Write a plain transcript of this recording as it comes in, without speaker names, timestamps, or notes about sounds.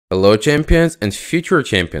Hello champions and future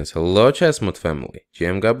champions, hello ChessMood family.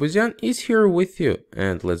 GM Gabuzyan is here with you,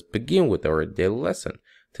 and let's begin with our daily lesson.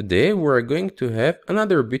 Today we are going to have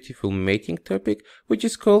another beautiful mating topic, which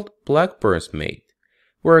is called Blackburne's mate.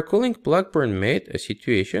 We are calling Blackburne mate a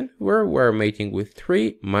situation where we are mating with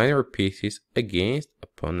three minor pieces against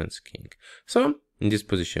opponent's king. So in this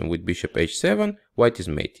position with bishop h7, white is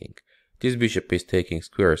mating. This bishop is taking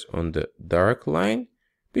squares on the dark line.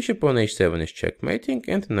 Bishop on h7 is checkmating,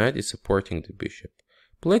 and knight is supporting the bishop.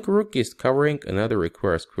 Black rook is covering another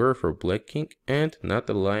required square for black king and not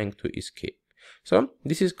allowing to escape. So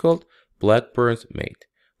this is called Blackburne's mate.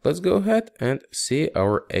 Let's go ahead and see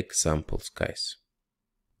our examples, guys.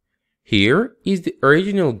 Here is the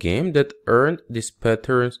original game that earned this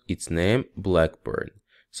pattern its name Blackburne.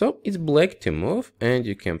 So it's black to move, and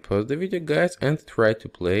you can pause the video, guys, and try to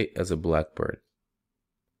play as a Blackburne.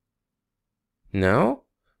 Now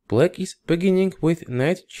black is beginning with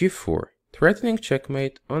knight g4, threatening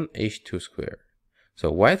checkmate on h2 square.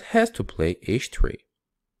 So white has to play h3.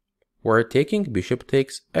 We're taking bishop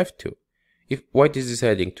takes f2. If white is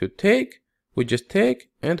deciding to take, we just take,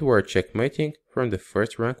 and we're checkmating from the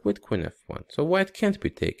first rank with queen f1. So white can't be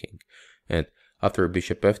taking. And after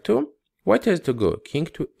bishop f2, white has to go king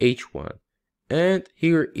to h1. And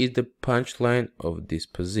here is the punchline of this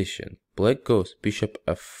position. Black goes bishop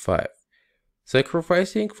f5.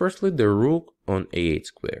 Sacrificing firstly the rook on a8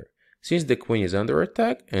 square. Since the queen is under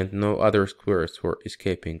attack and no other squares for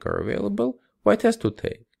escaping are available, white has to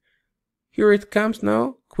take. Here it comes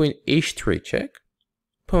now, queen h3 check,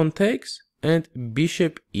 pawn takes, and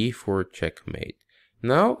bishop e4 checkmate.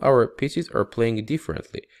 Now our pieces are playing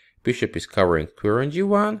differently. Bishop is covering square on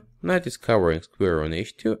g1, knight is covering square on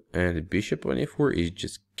h2, and bishop on e4 is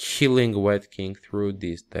just killing white king through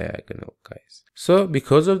this diagonal, guys. So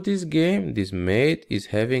because of this game, this mate is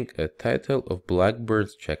having a title of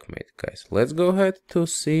Blackburne's checkmate, guys. Let's go ahead to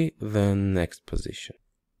see the next position.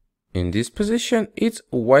 In this position, it's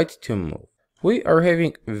white to move. We are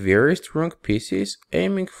having very strong pieces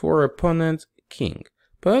aiming for opponent's king.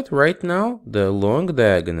 But right now, the long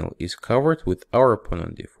diagonal is covered with our pawn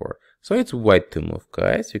on d4. So it's white to move,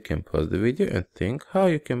 guys. You can pause the video and think how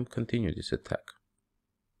you can continue this attack.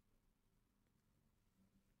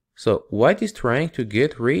 So white is trying to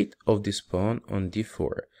get rid of this pawn on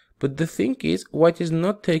d4. But the thing is, white is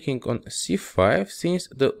not taking on c5 since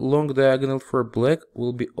the long diagonal for black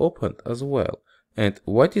will be opened as well. And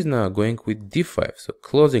white is now going with d5, so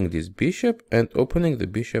closing this bishop and opening the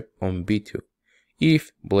bishop on b2.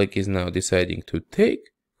 If black is now deciding to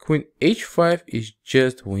take, queen h5 is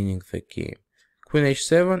just winning the game. Queen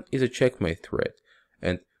h7 is a checkmate threat,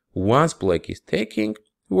 and once black is taking,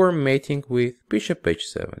 we're mating with bishop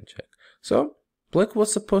h7 check. So black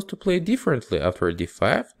was supposed to play differently after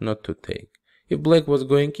d5, not to take. If black was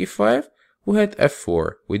going e5, we had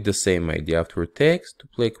f4 with the same idea after takes to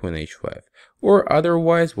play queen h5. Or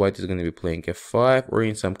otherwise, white is going to be playing f5, or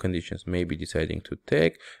in some conditions maybe deciding to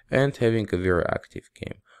take and having a very active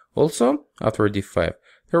game. Also, after d5,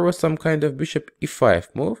 there was some kind of bishop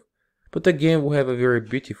e5 move, but again we have a very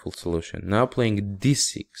beautiful solution, now playing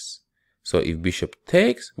d6. So if bishop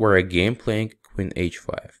takes, we're again playing queen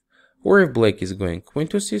h5. Or if black is going queen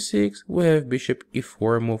to c6, we have bishop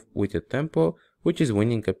e4 move with a tempo, which is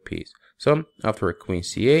winning a piece. So after queen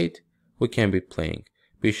c8, we can be playing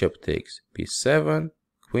bishop takes b7,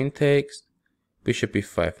 queen takes, bishop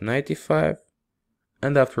e5, knight e5,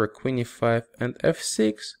 and after queen e5 and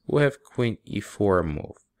f6, we have queen e4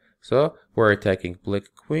 move. So we're attacking black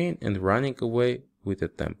queen and running away with a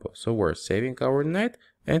tempo. So we're saving our knight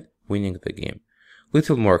and winning the game.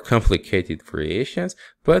 Little more complicated variations,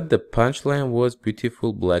 but the punchline was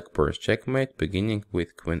beautiful Blackburne's checkmate beginning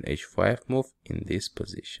with queen h5 move in this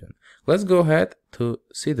position. Let's go ahead to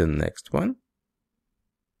see the next one.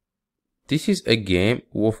 This is a game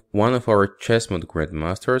with one of our ChessMood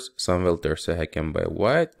Grandmasters, Samvel Sahakyan by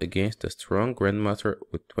white, against a strong Grandmaster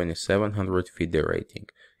with 2700 FIDE rating.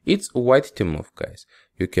 It's white to move, guys.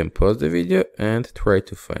 You can pause the video and try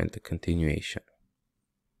to find the continuation.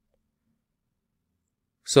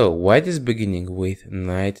 So white is beginning with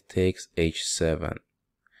knight takes h7.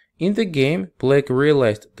 In the game, black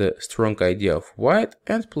realized the strong idea of white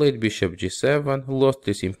and played bishop g7, lost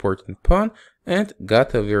this important pawn, and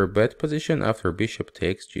got a very bad position after bishop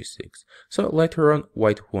takes g6. So later on,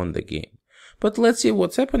 white won the game. But let's see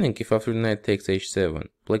what's happening if after knight takes h7,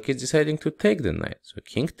 black is deciding to take the knight. So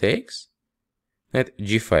king takes, knight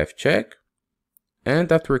g5 check,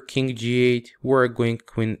 and after king g8, we're going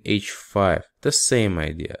queen h5, the same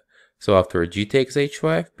idea. So after g takes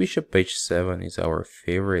h5, bishop h7 is our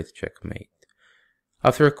favorite checkmate.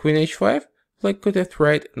 After queen h5, black could have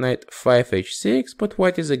tried knight 5h6, but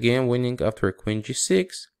white is again winning after queen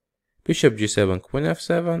g6, bishop g7, queen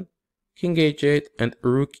f7, king h8, and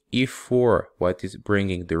rook e4. White is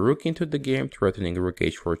bringing the rook into the game, threatening rook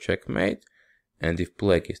h4 checkmate. And if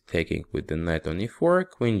black is taking with the knight on e4,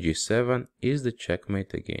 queen g7 is the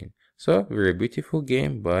checkmate again. So, very beautiful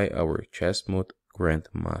game by our ChessMood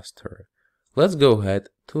Grandmaster. Let's go ahead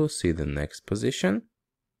to see the next position.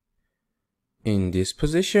 In this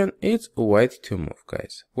position, it's white to move,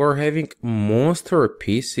 guys. We're having monster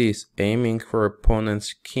pieces aiming for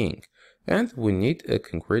opponent's king. And we need a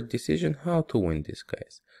concrete decision how to win this,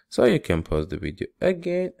 guys. So you can pause the video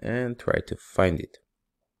again and try to find it.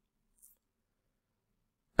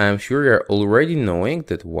 I'm sure you're already knowing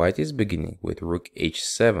that white is beginning with rook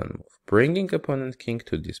h7 move, bringing opponent king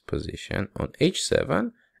to this position on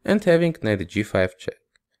h7 and having knight g5 check.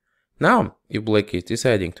 Now, if black is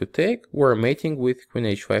deciding to take, we're mating with queen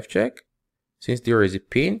h5 check. Since there is a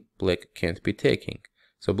pin, black can't be taking.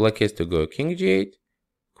 So black has to go king g8,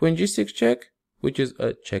 queen g6 check, which is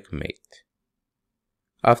a checkmate.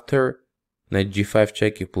 After knight g5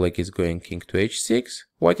 check, if black is going king to h6,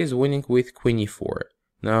 white is winning with queen e4.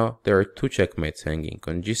 Now there are two checkmates hanging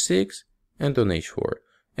on g6 and on h4.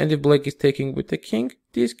 And if black is taking with the king,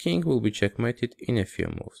 this king will be checkmated in a few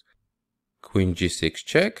moves. Queen g6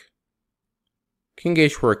 check, king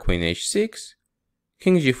h4, queen h6,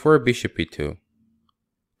 king g4, bishop e2,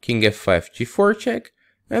 king f5, g4 check,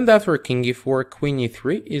 and after king e4, queen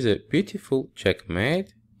e3 is a beautiful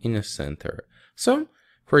checkmate in the center. So,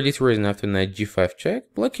 for this reason, after knight g5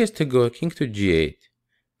 check, black has to go king to g8.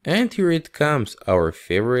 And here it comes, our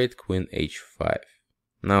favorite queen h5.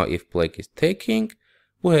 Now if black is taking,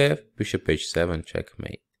 we have bishop h7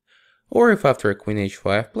 checkmate. Or if after queen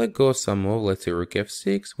h5, black goes some move, let's say rook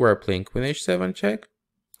f6, we're playing queen h7 check,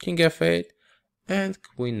 king f8, and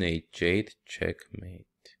queen h8 checkmate.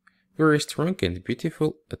 Very strong and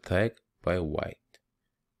beautiful attack by white.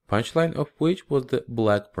 Punchline of which was the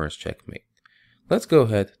Blackburne's checkmate. Let's go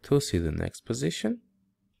ahead to see the next position.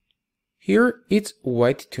 Here it's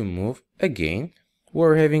white to move again.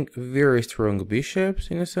 We're having very strong bishops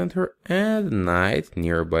in the center and knight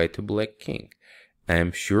nearby to black king.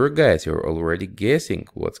 I'm sure, guys, you're already guessing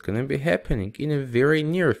what's gonna be happening in a very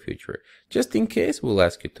near future. Just in case, we'll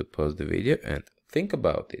ask you to pause the video and think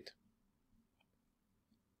about it.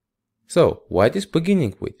 So, white is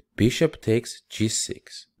beginning with bishop takes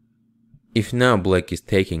g6. If now black is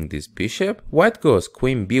taking this bishop, white goes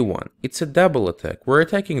queen b1. It's a double attack. We're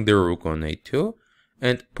attacking the rook on a2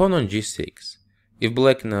 and pawn on g6. If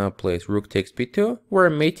black now plays rook takes b2, we're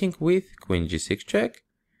mating with queen g6 check,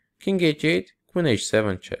 king h8, queen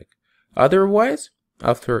h7 check. Otherwise,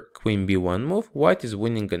 after queen b1 move, white is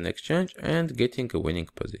winning an exchange and getting a winning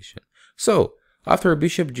position. So, after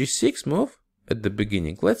bishop g6 move, at the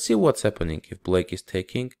beginning, let's see what's happening if black is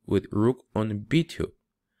taking with rook on b2.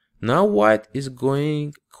 Now white is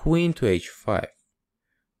going queen to h5.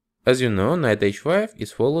 As you know, knight h5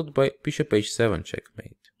 is followed by bishop h7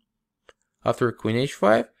 checkmate. After queen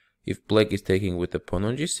h5, if black is taking with the pawn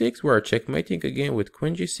on g6, we are checkmating again with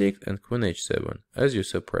queen g6 and queen h7, as you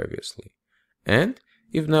saw previously. And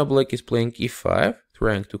if now black is playing e5,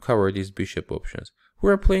 trying to cover these bishop options,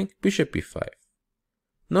 we are playing bishop e5.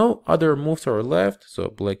 No other moves are left, so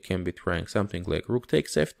black can be trying something like rook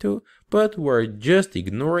takes f2, but we're just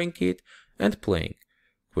ignoring it and playing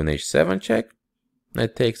queen h7 check,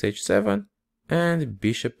 knight takes h7, and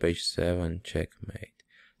bishop h7 checkmate.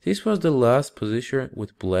 This was the last position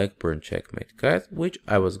with Blackburne checkmate, guys, which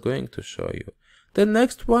I was going to show you. The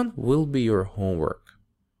next one will be your homework.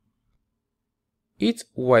 It's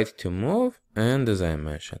white to move, and as I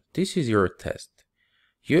mentioned, this is your test.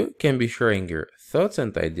 You can be sharing your thoughts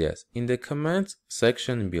and ideas in the comments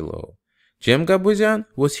section below. Gabuzyan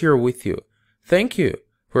was here with you. Thank you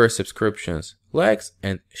for your subscriptions, likes,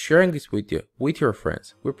 and sharing this video with your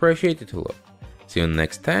friends. We appreciate it a lot. See you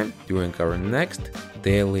next time during our next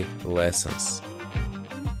daily lessons.